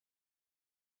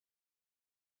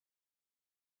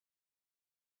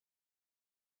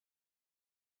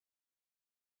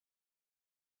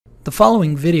The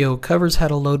following video covers how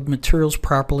to load materials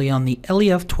properly on the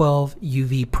LEF-12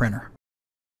 UV printer.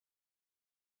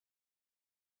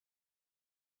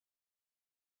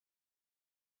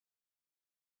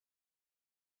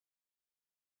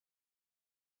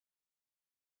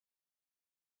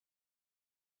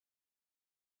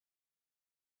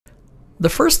 The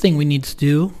first thing we need to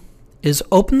do is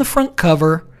open the front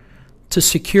cover to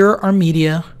secure our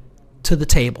media to the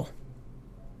table.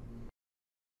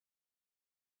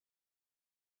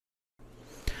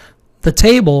 The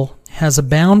table has a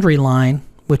boundary line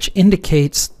which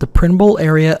indicates the printable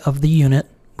area of the unit,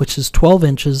 which is 12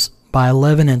 inches by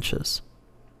 11 inches.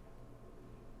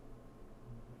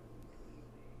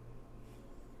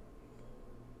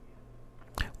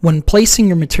 When placing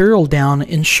your material down,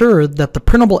 ensure that the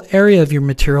printable area of your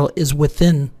material is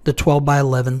within the 12 by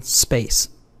 11 space.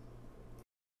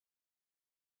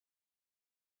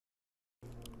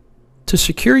 To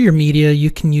secure your media,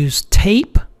 you can use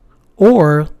tape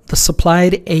or the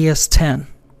supplied AS10.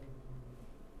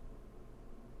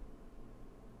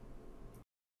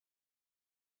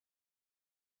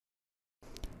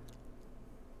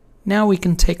 Now we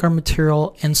can take our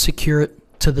material and secure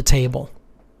it to the table.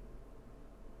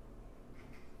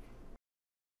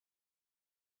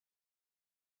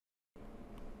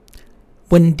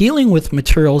 When dealing with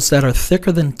materials that are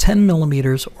thicker than 10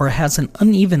 millimeters or has an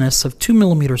unevenness of 2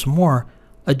 millimeters or more,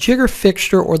 a jigger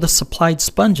fixture or the supplied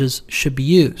sponges should be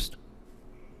used.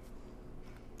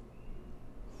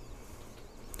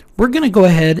 We're going to go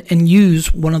ahead and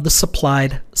use one of the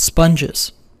supplied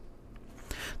sponges.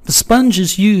 The sponge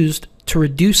is used to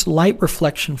reduce light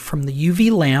reflection from the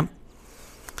UV lamp,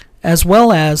 as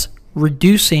well as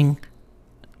reducing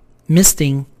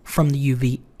misting from the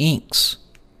UV inks.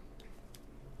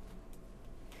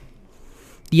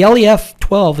 The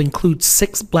LEF-12 includes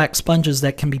 6 black sponges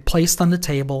that can be placed on the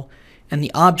table and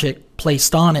the object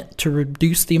placed on it to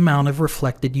reduce the amount of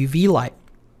reflected UV light.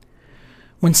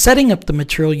 When setting up the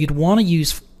material, you'd want to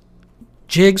use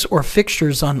jigs or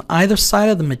fixtures on either side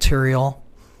of the material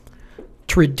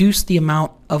to reduce the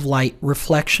amount of light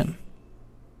reflection.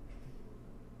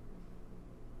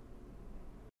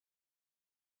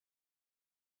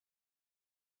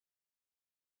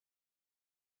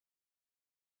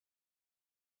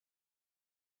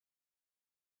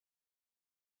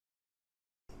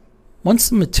 Once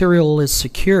the material is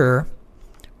secure,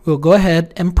 we'll go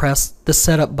ahead and press the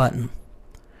setup button.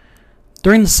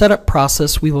 During the setup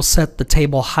process, we will set the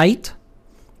table height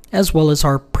as well as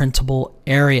our printable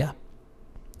area.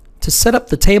 To set up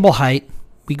the table height,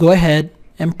 we go ahead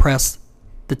and press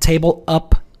the table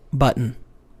up button.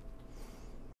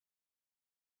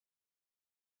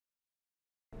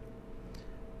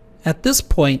 At this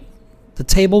point, the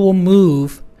table will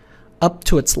move up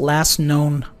to its last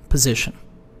known position.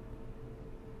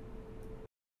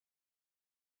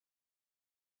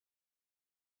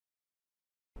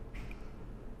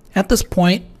 At this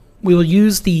point, we will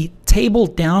use the table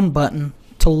down button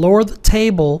to lower the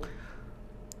table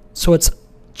so it's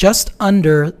just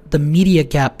under the media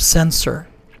gap sensor.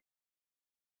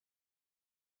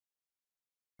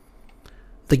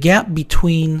 The gap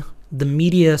between the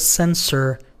media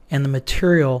sensor and the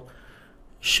material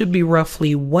should be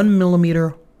roughly 1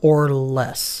 millimeter or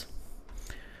less.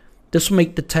 This will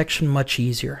make detection much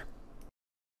easier.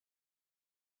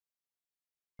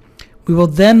 We will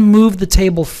then move the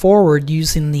table forward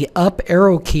using the up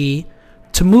arrow key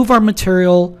to move our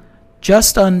material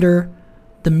just under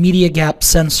the media gap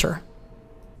sensor.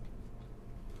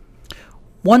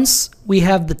 Once we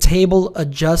have the table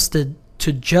adjusted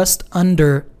to just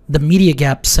under the media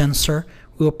gap sensor,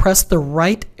 we will press the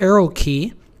right arrow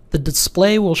key. The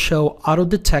display will show auto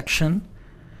detection.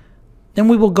 Then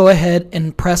we will go ahead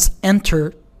and press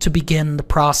enter to begin the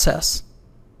process.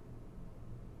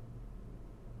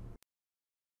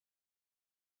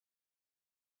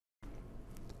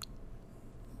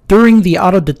 During the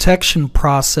auto detection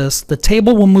process, the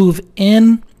table will move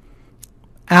in,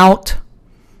 out,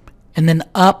 and then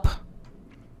up,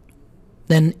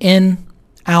 then in,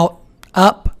 out,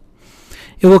 up.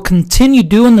 It will continue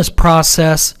doing this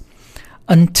process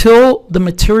until the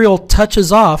material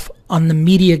touches off on the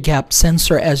media gap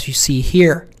sensor, as you see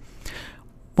here.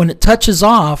 When it touches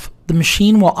off, the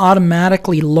machine will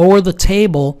automatically lower the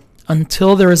table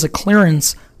until there is a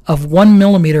clearance of 1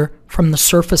 millimeter from the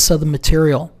surface of the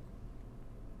material.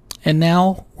 And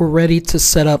now we're ready to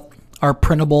set up our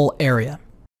printable area.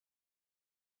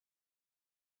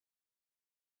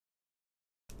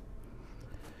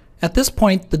 At this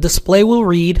point, the display will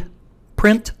read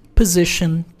print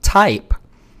position type.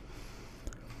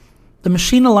 The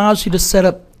machine allows you to set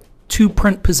up 2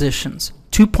 print positions,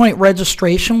 2 2-point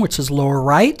registration, which is lower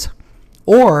right,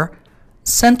 or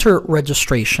center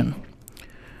registration.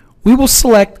 We will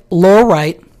select lower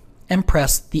right and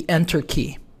press the Enter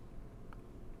key.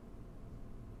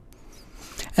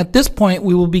 At this point,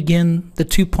 we will begin the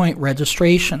 2-point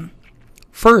registration.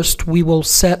 First, we will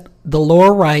set the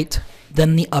lower right,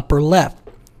 then the upper left.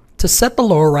 To set the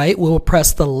lower right, we will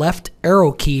press the left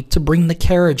arrow key to bring the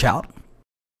carriage out.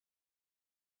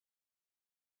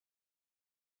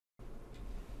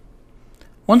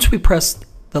 Once we press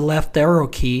the left arrow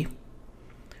key,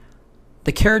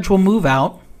 the carriage will move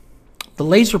out. The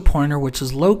laser pointer, which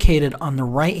is located on the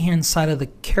right-hand side of the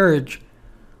carriage,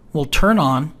 will turn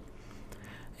on,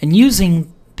 and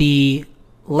using the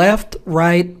left,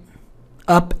 right,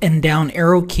 up, and down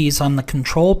arrow keys on the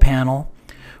control panel,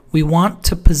 we want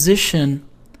to position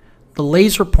the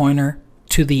laser pointer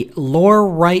to the lower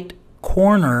right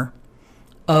corner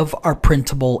of our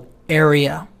printable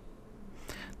area.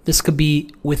 This could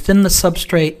be within the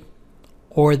substrate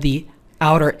or the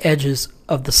outer edges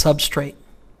of the substrate.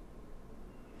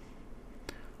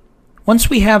 Once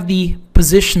we have the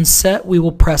position set, we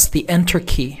will press the Enter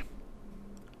key.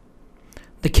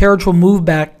 The carriage will move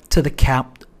back to the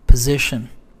capped position.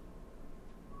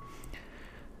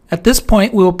 At this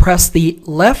point, we will press the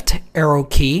left arrow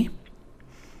key,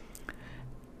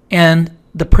 and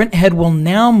the print head will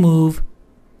now move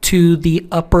to the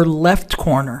upper left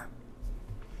corner.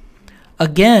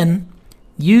 Again,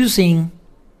 using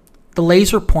the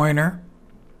laser pointer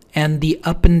and the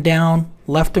up and down,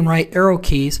 left and right arrow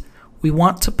keys, we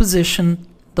want to position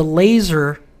the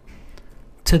laser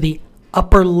to the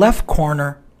upper left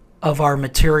corner of our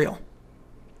material.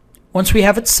 Once we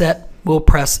have it set, we'll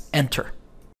press Enter.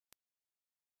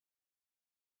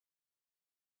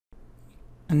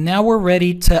 And now we're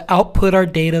ready to output our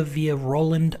data via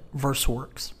Roland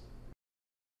VersaWorks.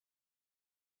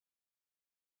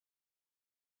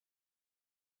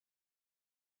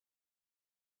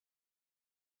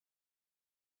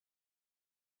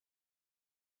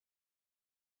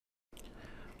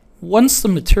 Once the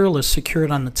material is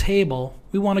secured on the table,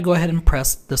 we want to go ahead and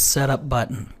press the Setup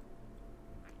button.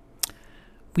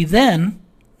 We then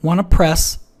want to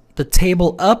press the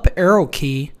Table Up arrow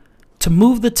key to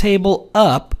move the table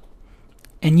up,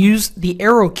 and use the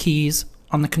arrow keys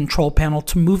on the control panel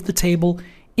to move the table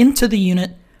into the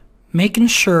unit, making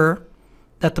sure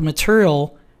that the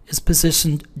material is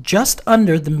positioned just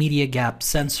under the media gap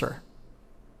sensor.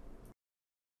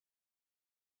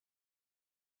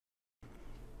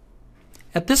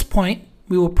 At this point,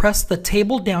 we will press the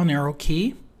Table Down arrow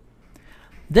key,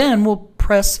 then we'll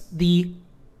press the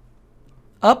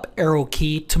Up arrow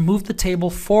key to move the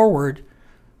table forward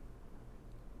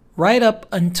right up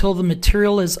until the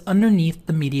material is underneath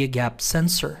the media gap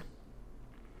sensor.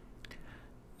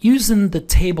 Using the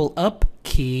Table Up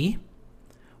key,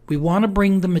 we want to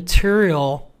bring the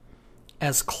material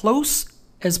as close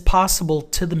as possible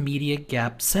to the media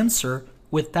gap sensor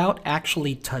without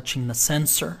actually touching the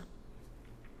sensor.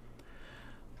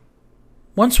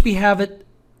 Once we have it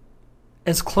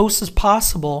as close as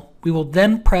possible, we will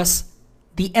then press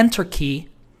the Enter key.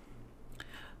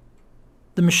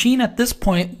 The machine at this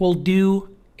point will do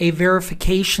a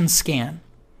verification scan.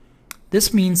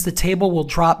 This means the table will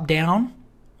drop down,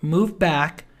 move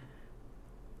back,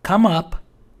 come up,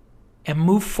 and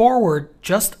move forward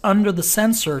just under the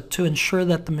sensor to ensure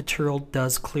that the material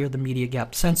does clear the media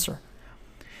gap sensor.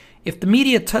 If the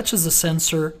media touches the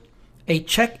sensor, a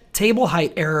check table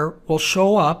height error will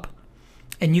show up,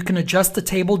 and you can adjust the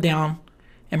table down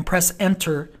and press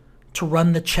Enter to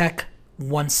run the check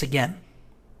once again.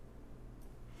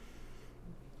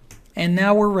 And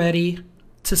now we're ready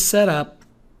to set up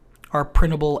our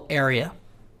printable area.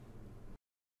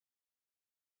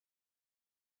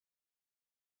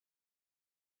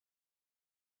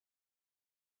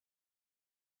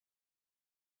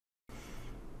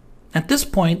 At this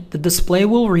point, the display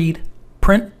will read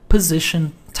Print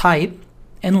Position Type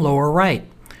and Lower Right.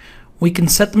 We can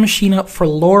set the machine up for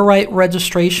lower right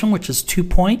registration, which is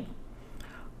 2-point,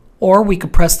 or we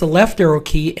could press the left arrow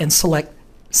key and select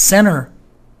Center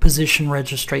Position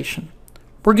Registration.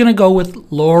 We're going to go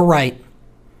with lower right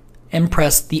and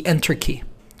press the Enter key.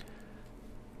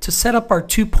 To set up our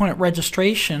 2-point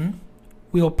registration,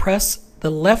 we will press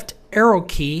the left arrow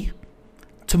key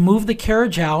to move the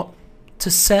carriage out to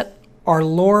set our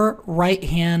lower right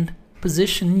hand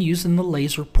position using the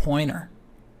laser pointer.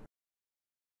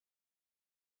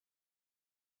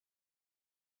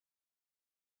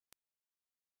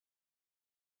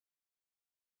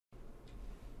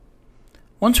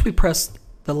 Once we press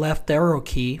the left arrow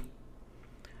key,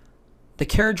 the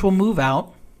carriage will move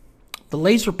out. the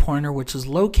laser pointer, which is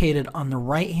located on the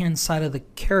right-hand side of the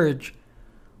carriage,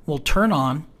 will turn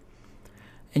on,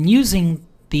 and using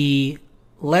the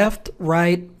left,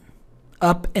 right,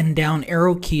 up, and down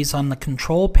arrow keys on the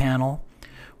control panel,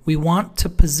 we want to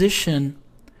position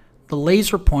the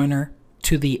laser pointer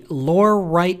to the lower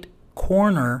right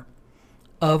corner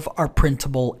of our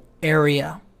printable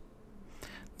area.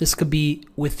 This could be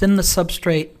within the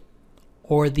substrate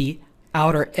or the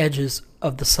outer edges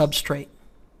of the substrate.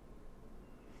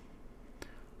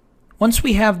 Once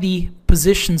we have the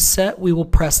position set, we will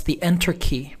press the Enter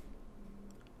key.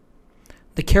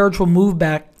 The carriage will move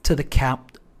back to the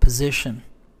capped position.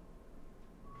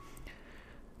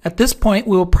 At this point,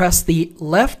 we will press the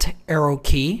left arrow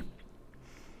key,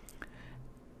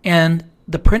 and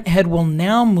the print head will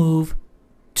now move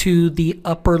to the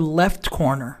upper left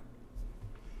corner.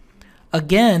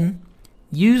 Again,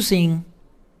 using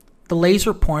the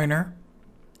laser pointer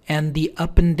and the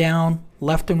up and down,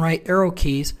 left and right arrow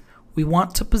keys, we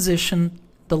want to position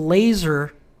the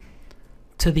laser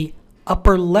to the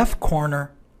upper left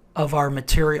corner of our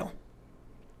material.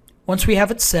 Once we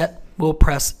have it set, we'll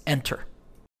press Enter.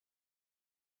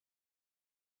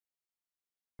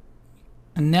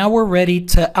 And now we're ready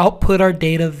to output our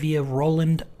data via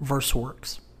Roland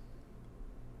VersaWorks.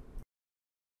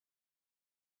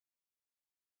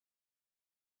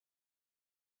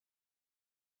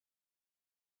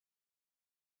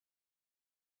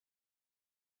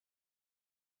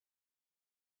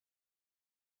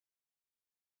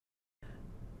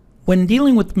 When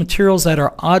dealing with materials that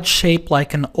are odd shaped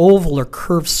like an oval or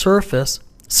curved surface,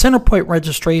 center point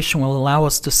registration will allow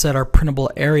us to set our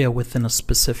printable area within a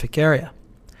specific area.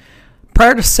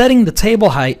 Prior to setting the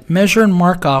table height, measure and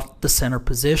mark off the center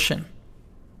position.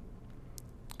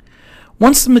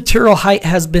 Once the material height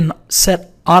has been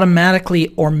set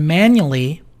automatically or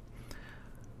manually,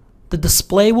 the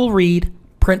display will read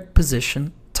Print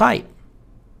Position Tight.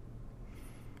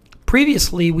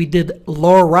 Previously, we did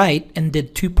lower right and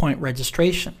did 2-point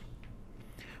registration.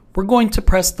 We're going to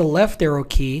press the left arrow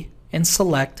key and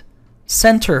select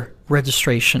Center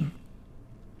Registration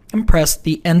and press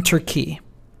the Enter key.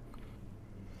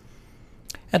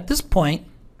 At this point,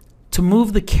 to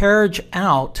move the carriage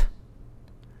out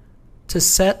to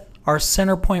set our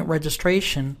center point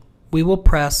registration, we will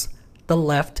press the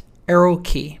left arrow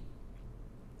key.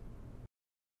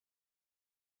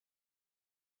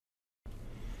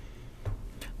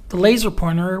 The laser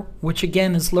pointer, which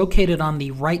again is located on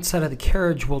the right side of the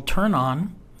carriage, will turn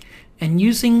on, and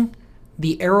using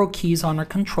the arrow keys on our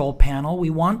control panel, we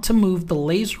want to move the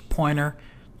laser pointer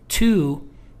to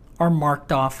our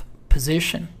marked off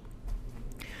position.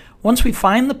 Once we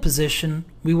find the position,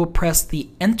 we will press the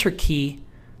Enter key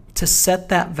to set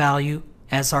that value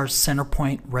as our center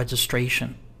point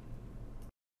registration.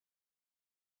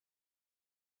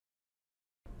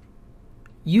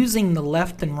 Using the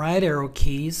left and right arrow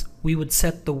keys, we would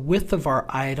set the width of our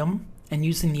item, and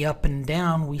using the up and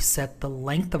down, we set the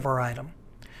length of our item.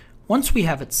 Once we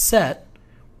have it set,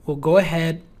 we'll go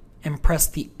ahead and press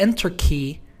the Enter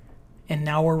key, and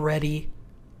now we're ready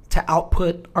to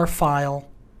output our file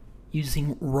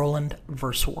using Roland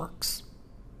VersaWorks.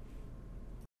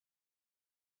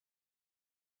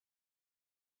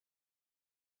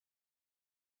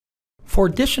 For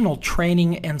additional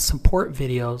training and support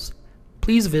videos,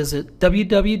 please visit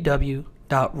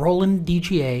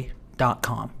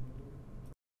www.rolanddga.com.